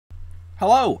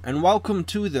Hello, and welcome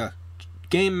to the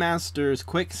Game Master's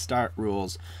Quick Start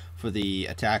rules for the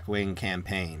Attack Wing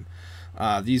campaign.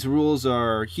 These rules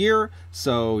are here,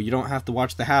 so you don't have to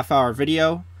watch the half-hour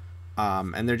video,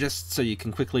 and they're just so you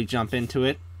can quickly jump into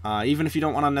it. Even if you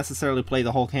don't want to necessarily play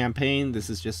the whole campaign, this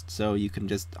is just so you can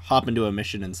just hop into a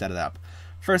mission and set it up.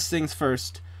 First things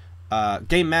first,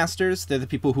 Game Masters, they're the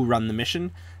people who run the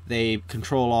mission. They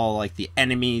control all like the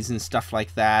enemies and stuff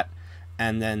like that,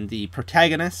 and then the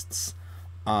protagonists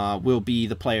will be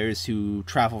the players who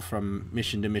travel from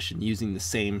mission to mission using the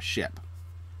same ship.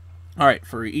 Alright,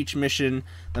 for each mission,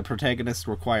 the protagonists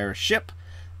require a ship.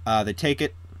 They take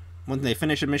it. When they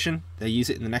finish a mission, they use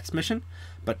it in the next mission.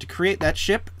 But to create that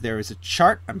ship, there is a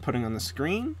chart I'm putting on the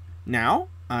screen now.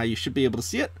 You should be able to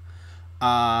see it.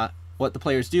 What the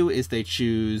players do is they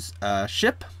choose a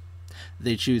ship.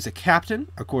 They choose a captain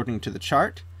according to the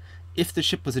chart. If the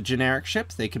ship was a generic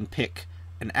ship, they can pick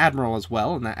an admiral as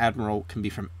well, and that admiral can be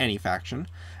from any faction.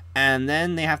 And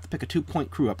then they have to pick a 2-point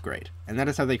crew upgrade, and that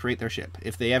is how they create their ship.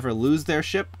 If they ever lose their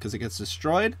ship because it gets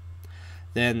destroyed,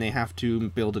 then they have to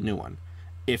build a new one.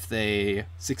 If they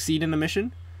succeed in a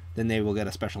mission, then they will get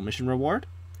a special mission reward,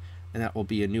 and that will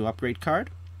be a new upgrade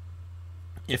card.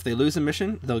 If they lose a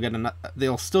mission,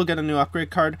 they'll still get a new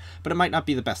upgrade card, but it might not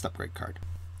be the best upgrade card.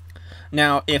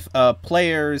 Now, if a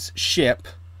player's ship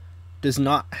does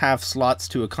not have slots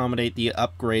to accommodate the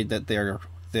upgrade that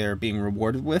they're being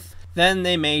rewarded with, then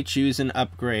they may choose an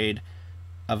upgrade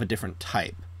of a different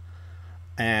type.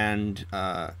 And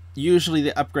usually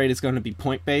the upgrade is going to be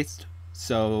point-based,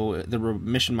 so the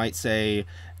mission might say,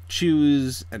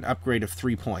 choose an upgrade of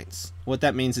 3 points. What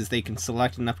that means is they can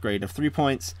select an upgrade of 3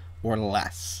 points or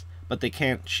less, but they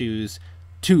can't choose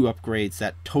 2 upgrades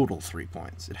that total 3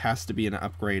 points. It has to be an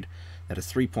upgrade that is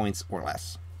 3 points or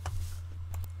less.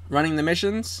 Running the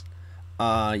missions,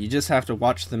 you just have to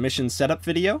watch the mission setup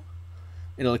video.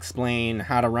 It'll explain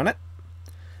how to run it.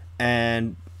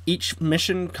 And each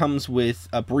mission comes with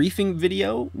a briefing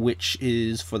video, which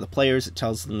is for the players. It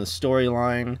tells them the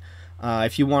storyline.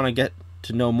 If you want to get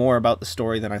to know more about the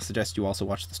story, then I suggest you also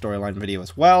watch the storyline video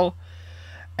as well.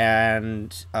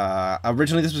 And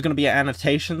originally this was going to be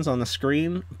annotations on the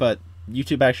screen, but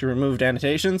YouTube actually removed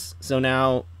annotations. So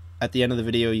now at the end of the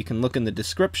video, you can look in the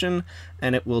description,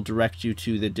 and it will direct you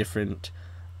to the different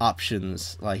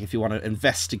options, like if you want to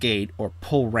investigate or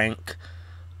pull rank,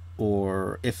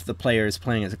 or if the player is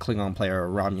playing as a Klingon player or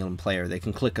a Romulan player, they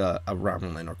can click a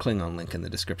Romulan or Klingon link in the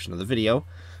description of the video.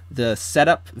 The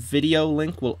setup video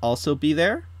link will also be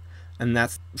there, and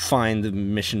that's find the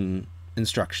mission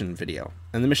instruction video.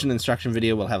 And the mission instruction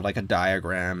video will have like a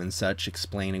diagram and such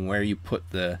explaining where you put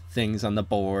the things on the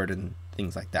board and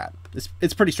things like that.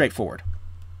 It's pretty straightforward.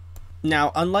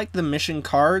 Now, unlike the mission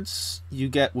cards you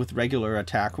get with regular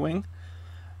Attack Wing,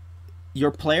 your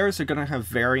players are going to have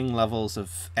varying levels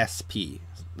of SP.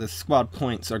 The squad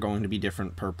points are going to be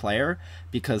different per player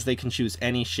because they can choose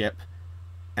any ship,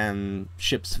 and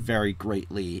ships vary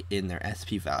greatly in their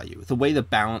SP value. The way the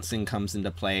balancing comes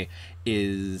into play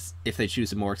is if they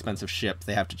choose a more expensive ship,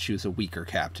 they have to choose a weaker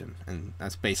captain, and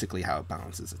that's basically how it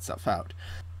balances itself out.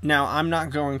 Now, I'm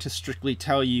not going to strictly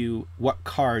tell you what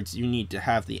cards you need to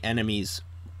have the enemies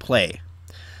play.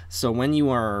 So when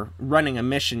you are running a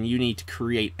mission, you need to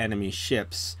create enemy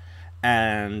ships,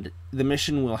 and the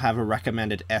mission will have a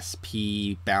recommended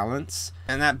SP balance,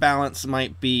 and that balance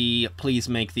might be, please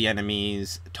make the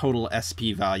enemy's total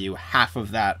SP value half of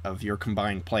that of your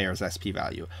combined player's SP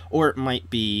value. Or it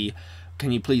might be,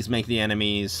 can you please make the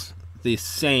enemies the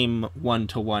same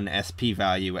 1-to-1 SP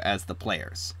value as the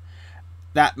players.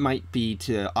 That might be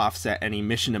to offset any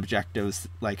mission objectives.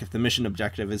 Like if the mission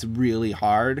objective is really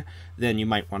hard, then you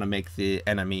might want to make the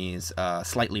enemies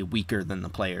slightly weaker than the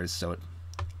players, so it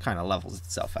kind of levels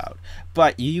itself out.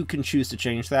 But you can choose to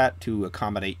change that to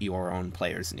accommodate your own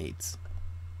players' needs.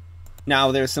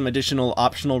 Now there's some additional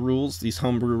optional rules, these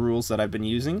homebrew rules that I've been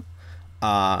using.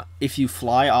 If you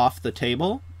fly off the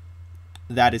table,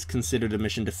 that is considered a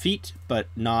mission defeat, but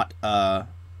not a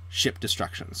ship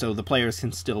destruction. So the players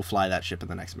can still fly that ship in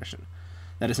the next mission.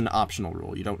 That is an optional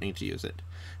rule. You don't need to use it.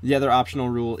 The other optional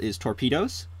rule is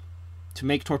torpedoes. To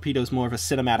make torpedoes more of a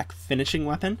cinematic finishing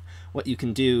weapon, what you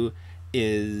can do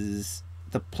is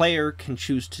the player can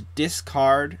choose to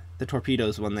discard the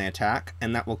torpedoes when they attack,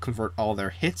 and that will convert all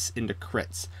their hits into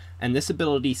crits. And this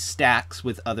ability stacks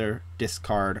with other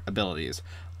discard abilities.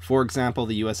 For example,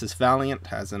 the USS Valiant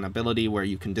has an ability where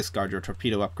you can discard your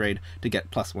torpedo upgrade to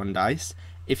get +1 dice.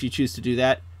 If you choose to do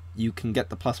that, you can get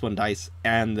the +1 dice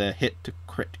and the hit to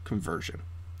crit conversion.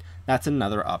 That's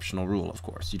another optional rule, of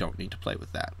course. You don't need to play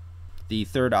with that. The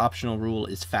third optional rule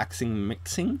is faxing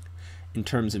mixing. in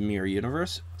terms of Mirror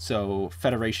Universe. So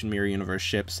Federation Mirror Universe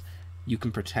ships, you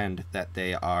can pretend that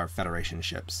they are Federation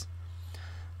ships.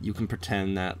 You can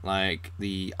pretend that, like,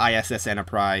 the ISS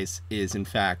Enterprise is in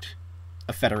fact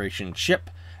a Federation ship,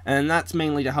 and that's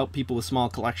mainly to help people with small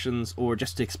collections or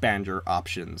just to expand your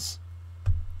options.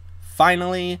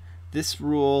 Finally, this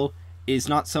rule is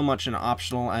not so much an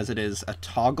optional as it is a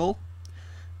toggle,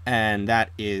 and that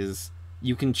is,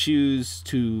 you can choose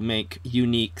to make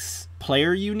uniques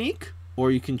player unique,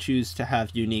 or you can choose to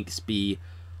have uniques be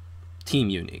team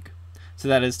unique. So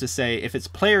that is to say, if it's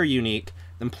player unique,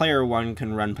 then player 1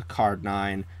 can run Picard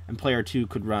 9, and player 2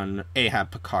 could run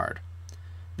Ahab Picard.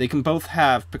 They can both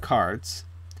have Picards,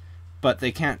 but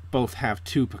they can't both have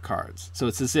 2 Picards. So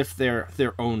it's as if they're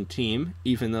their own team,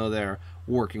 even though they're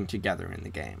working together in the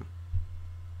game.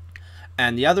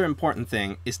 And the other important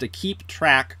thing is to keep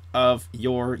track of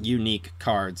your unique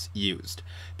cards used.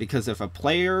 Because if a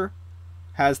player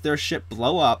has their ship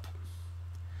blow up,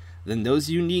 then those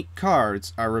unique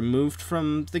cards are removed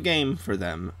from the game for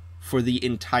them for the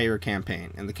entire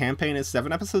campaign. And the campaign is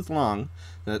 7 episodes long.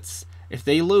 That's, if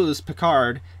they lose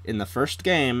Picard in the first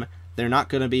game, they're not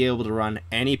going to be able to run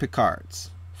any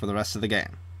Picards for the rest of the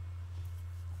game.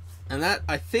 And that,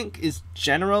 I think, is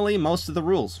generally most of the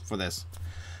rules for this.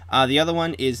 The other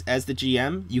one is, as the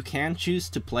GM, you can choose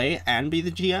to play and be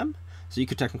the GM. So you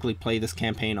could technically play this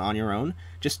campaign on your own.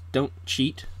 Just don't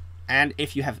cheat. And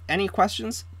if you have any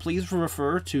questions, please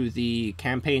refer to the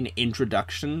campaign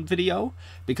introduction video,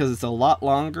 because it's a lot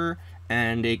longer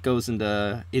and it goes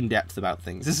into in-depth about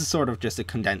things. This is sort of just a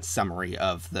condensed summary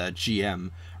of the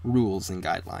GM rules and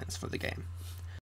guidelines for the game.